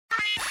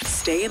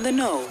Stay in the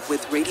know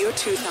with Radio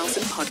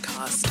 2000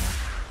 podcast.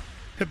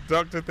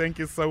 Doctor, thank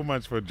you so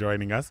much for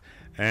joining us.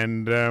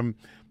 And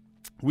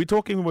we were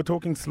talking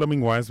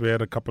slimming wise. We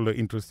had a couple of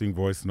interesting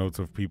voice notes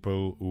of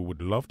people who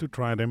would love to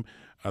try them,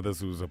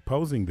 others who's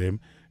opposing them,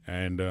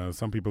 and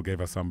some people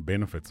gave us some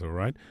benefits, all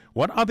right?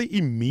 What are the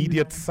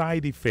immediate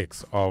side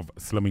effects of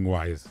slimming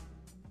wise?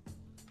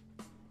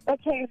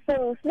 Okay,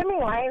 so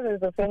slimming wise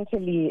is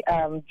essentially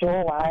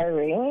jaw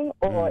wiring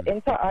or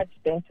interarch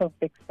dental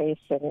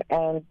fixation,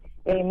 and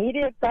the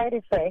immediate side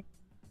effects,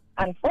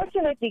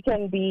 unfortunately,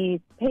 can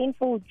be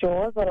painful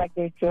jaws or like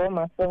your jaw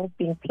muscles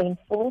being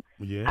painful.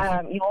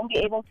 Yes. You won't be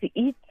able to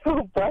eat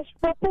or brush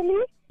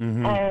properly,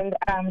 and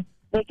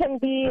they can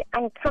be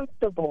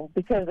uncomfortable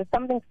because there's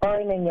something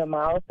foreign in your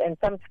mouth, and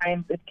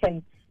sometimes it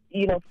can,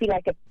 feel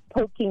like it's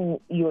poking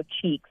your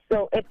cheeks.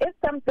 So it is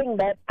something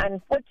that,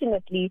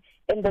 unfortunately,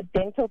 in the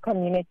dental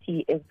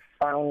community is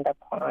frowned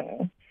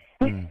upon.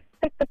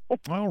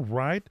 All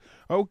right.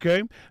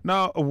 Okay.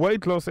 Now,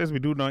 weight loss, as we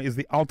do know, is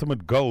the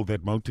ultimate goal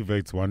that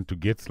motivates one to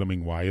get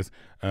slimming wires.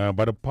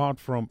 But apart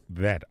from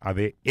that, are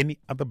there any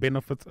other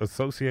benefits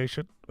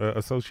associated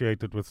with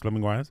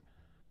slimming wires?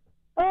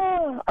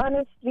 Oh,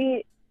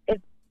 honestly,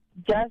 it's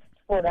just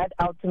for that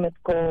ultimate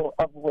goal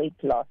of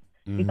weight loss.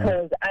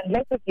 Because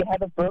unless if you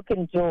have a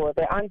broken jaw,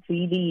 there aren't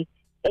really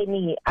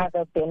any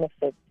other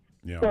benefits.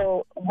 Yeah.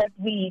 So what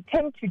we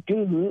tend to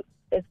do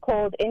is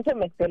called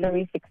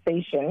intermaxillary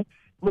fixation,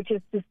 which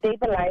is to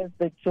stabilize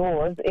the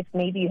jaws. If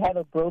maybe you have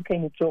a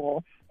broken jaw,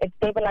 it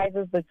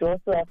stabilizes the jaw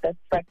so that the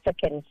fracture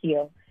can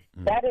heal.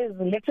 That is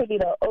literally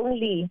the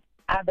only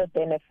other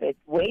benefit,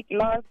 weight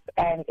loss,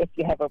 and if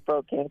you have a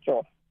broken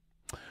jaw.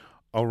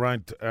 All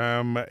right.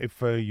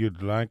 If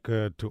you'd like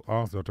to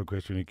ask Dr. a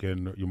question,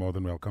 you're more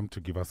than welcome to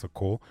give us a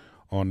call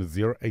on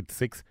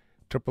 086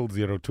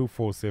 000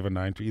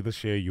 2479 to either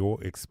share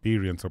your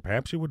experience or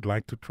perhaps you would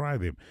like to try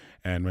them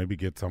and maybe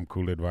get some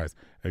cool advice.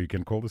 You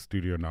can call the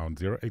studio now on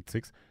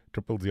 086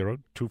 000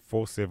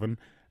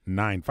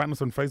 2479. Find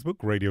us on Facebook,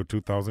 Radio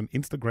 2000,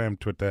 Instagram,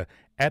 Twitter,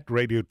 at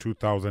Radio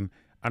 2000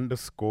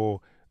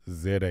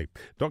 _ZA.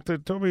 Dr.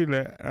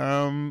 Thobile,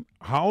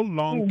 how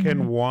long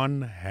can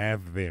one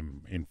have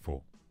them in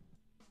for?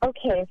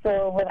 Okay,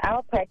 so with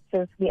our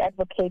practice, we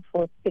advocate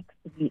for 6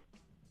 weeks.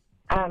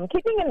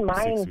 Keeping in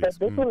mind that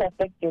this will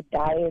affect your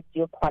diet,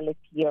 your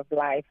quality of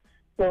life.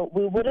 So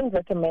we wouldn't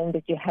recommend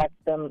that you have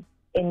them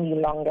any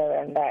longer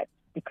than that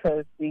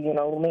because,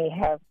 may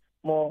have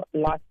more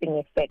lasting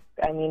effects.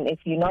 I mean, if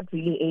you're not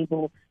really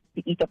able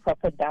to eat a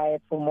proper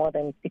diet for more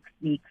than 6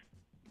 weeks,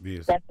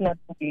 that's not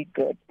really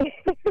good.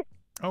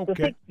 Okay.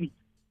 So 6 weeks.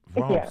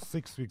 Wow, Yeah.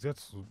 6 weeks.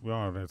 That's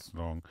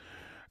long.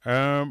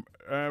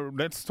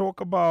 Let's talk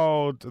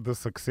about the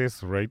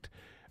success rate.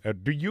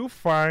 Do you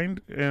find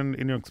in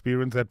your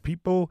experience that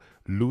people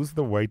lose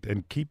the weight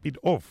and keep it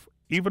off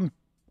even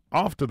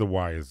after the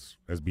wires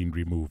has been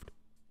removed?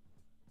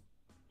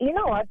 You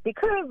know what?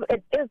 Because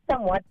it is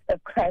somewhat a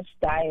crash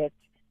diet,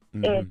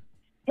 it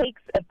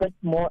takes a bit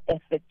more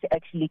effort to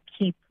actually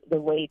keep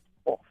the weight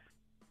off.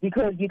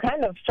 Because you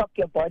kind of shock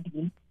your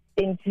body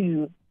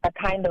into a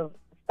kind of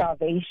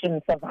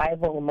starvation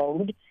survival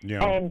mode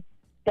and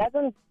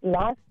doesn't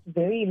last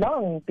very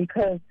long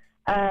because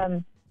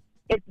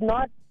it's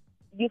not.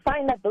 You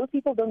find that those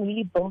people don't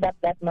really build up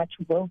that much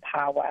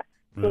willpower.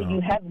 So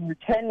you have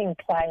returning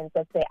clients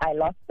that say, I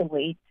lost the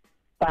weight,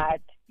 but,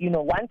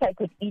 once I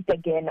could eat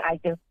again, I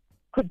just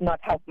could not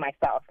help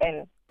myself.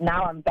 And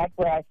now I'm back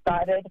where I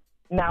started.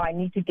 Now I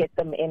need to get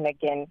them in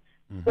again.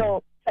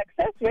 So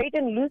success rate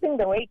in losing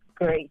the weight,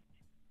 great.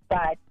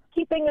 But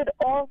keeping it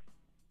off,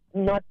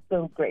 not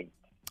so great.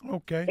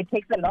 Okay. It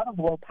takes a lot of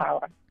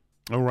willpower.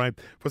 All right.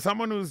 For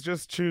someone who's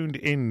just tuned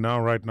in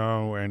right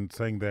now and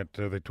saying that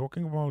they're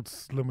talking about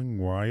slimming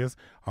wires,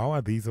 how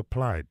are these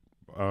applied?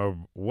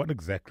 What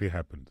exactly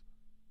happens?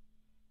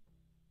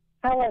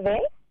 How are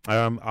they?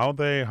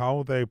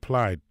 How they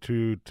applied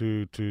to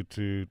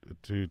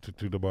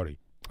the body?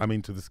 I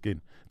mean, to the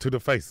skin, to the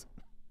face.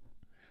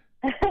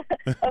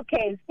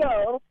 Okay,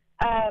 so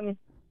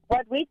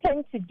what we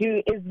tend to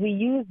do is we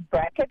use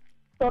brackets,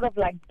 sort of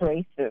like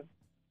braces,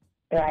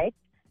 right?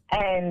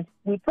 And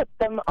we put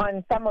them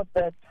on some of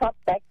the top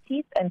back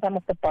teeth and some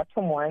of the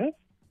bottom ones.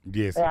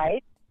 Yes.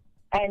 Right?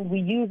 And we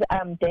use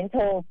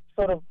dental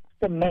sort of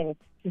cement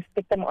to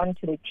stick them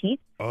onto the teeth.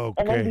 Okay.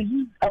 And then we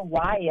use a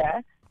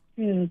wire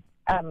to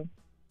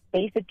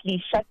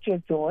basically shut your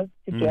jaws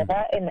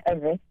together in a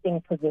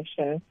resting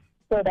position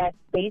so that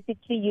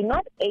basically you're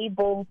not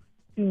able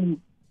to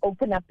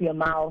open up your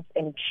mouth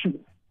and chew.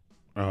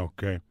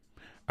 Okay.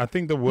 I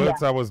think the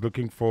words I was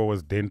looking for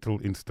was dental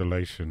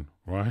installation,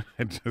 right?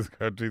 I just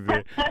got to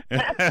there.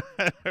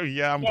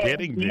 I'm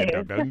getting there,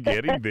 Doctor. I'm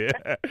getting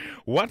there.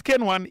 What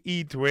can one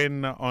eat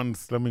when on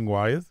slimming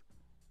wires?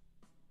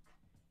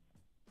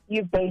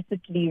 You're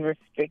basically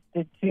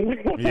restricted to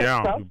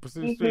soft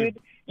food.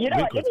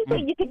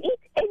 Anything. You can eat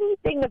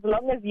anything as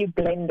long as you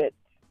blend it.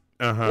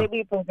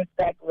 Maybe put it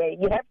that way.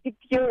 You have to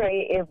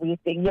puree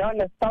everything. You're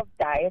on a soft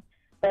diet,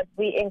 but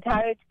we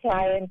encourage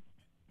clients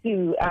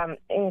to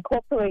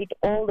incorporate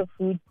all the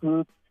food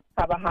groups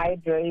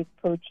carbohydrates,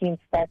 proteins,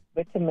 fats,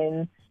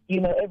 vitamins,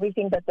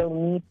 everything that they'll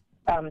need,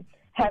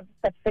 have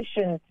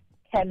sufficient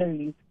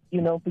calories,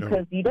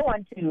 because you don't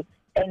want to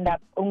end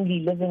up only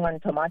living on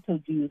tomato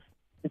juice,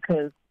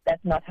 because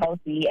that's not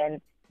healthy,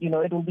 and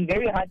it will be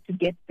very hard to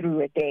get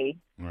through a day.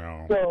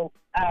 Wow. So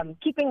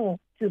keeping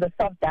to the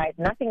soft diet,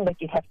 nothing that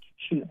you have to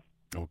chew.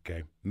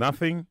 Okay.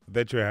 Nothing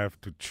that you have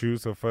to chew.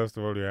 So first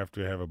of all, you have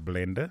to have a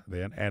blender.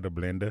 Then add a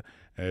blender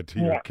to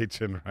your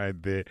kitchen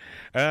right there.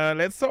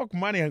 Let's talk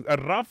money.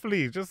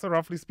 Roughly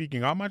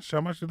speaking, how much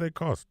do they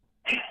cost?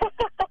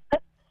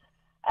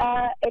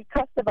 It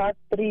costs about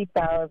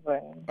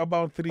 3,000.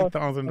 About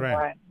 3,000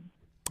 rand.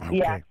 Okay.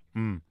 Yeah.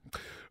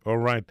 All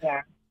right.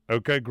 Yeah.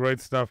 Okay, great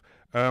stuff.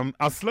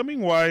 Are slimming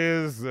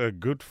wires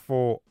good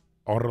for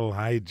oral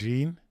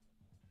hygiene?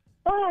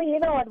 Oh, you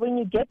know what? When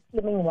you get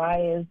slimming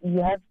wires,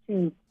 you have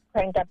to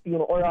crank up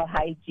your oral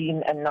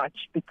hygiene a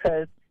notch,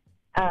 because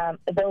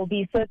there will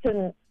be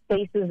certain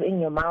spaces in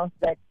your mouth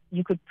that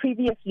you could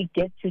previously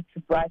get to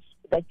brush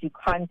that you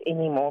can't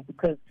anymore,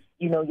 because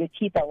your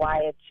teeth are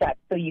wired shut,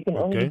 so you can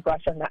only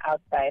brush on the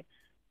outside.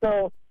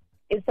 So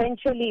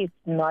essentially, it's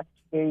not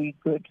very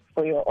good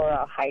for your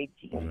oral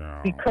hygiene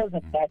because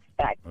of that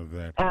fact.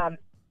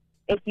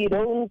 If you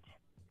don't,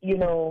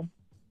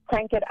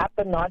 crank it up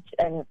a notch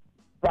and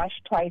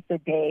brush twice a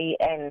day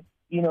and,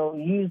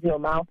 use your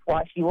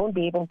mouthwash, you won't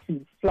be able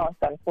to floss,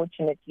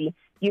 unfortunately.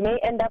 You may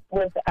end up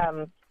with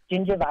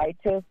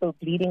gingivitis, so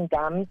bleeding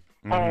gums,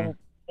 and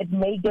it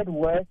may get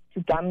worse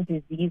to gum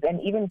disease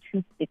and even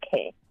tooth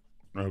decay.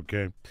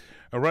 Okay.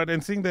 All right.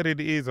 And seeing that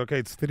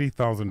it's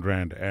 3,000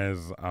 rand,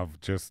 as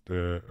I've just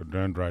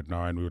learned right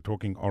now, and we were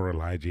talking oral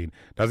hygiene.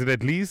 Does it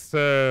at least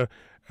come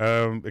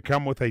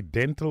with a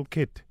dental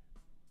kit?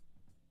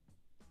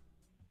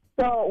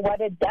 So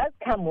what it does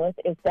come with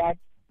is that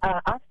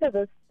after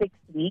those 6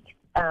 weeks,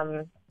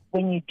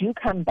 when you do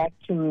come back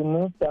to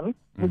remove them,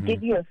 we'll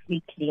give you a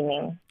free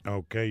cleaning.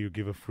 Okay, you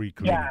give a free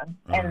cleaning.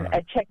 Yeah, and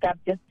a checkup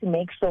just to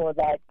make sure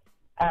that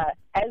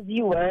as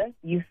you were,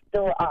 you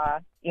still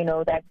are,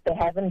 that there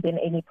haven't been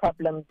any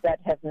problems that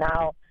have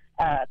now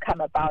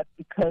come about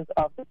because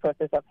of the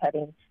process of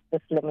having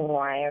the slimming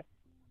wires.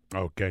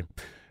 Okay.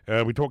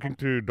 We're talking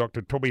to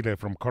Dr. Thobile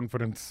from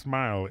Confident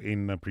Smile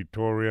in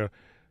Pretoria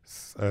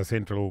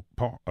Central,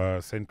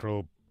 Pretoria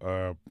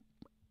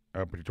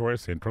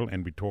Central,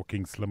 and we're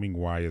talking slimming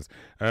wires.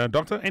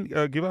 Doctor,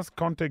 and give us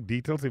contact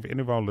details if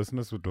any of our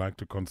listeners would like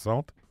to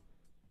consult.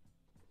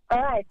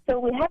 All right, so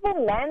we have a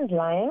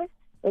landline,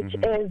 which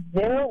is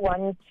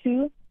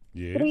 012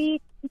 320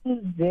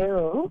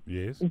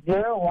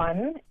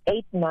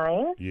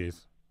 0189.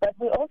 Yes. But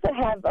we also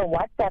have a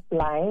WhatsApp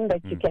line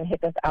that you can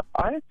hit us up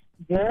on,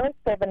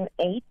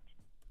 078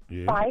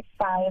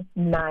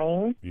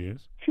 559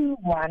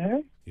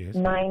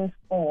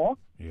 2194.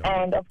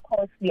 And of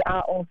course, we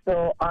are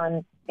also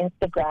on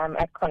Instagram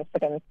at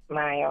Confident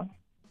Smile.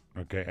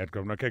 Okay,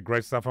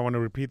 great stuff. I want to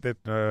repeat that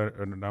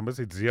numbers.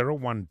 It's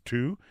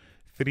 012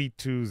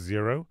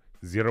 320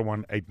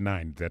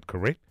 0189. Is that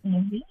correct?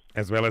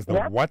 As well as the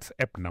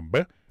WhatsApp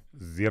number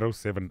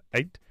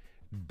 078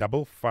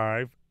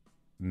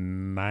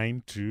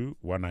 559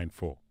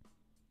 2194.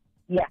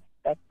 Yeah,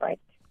 that's right.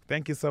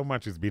 Thank you so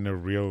much. It's been a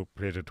real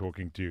pleasure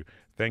talking to you.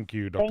 Thank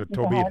you, Dr. Thank you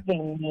for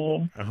having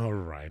me. All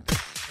right.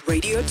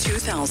 Radio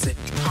 2000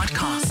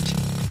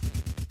 podcast.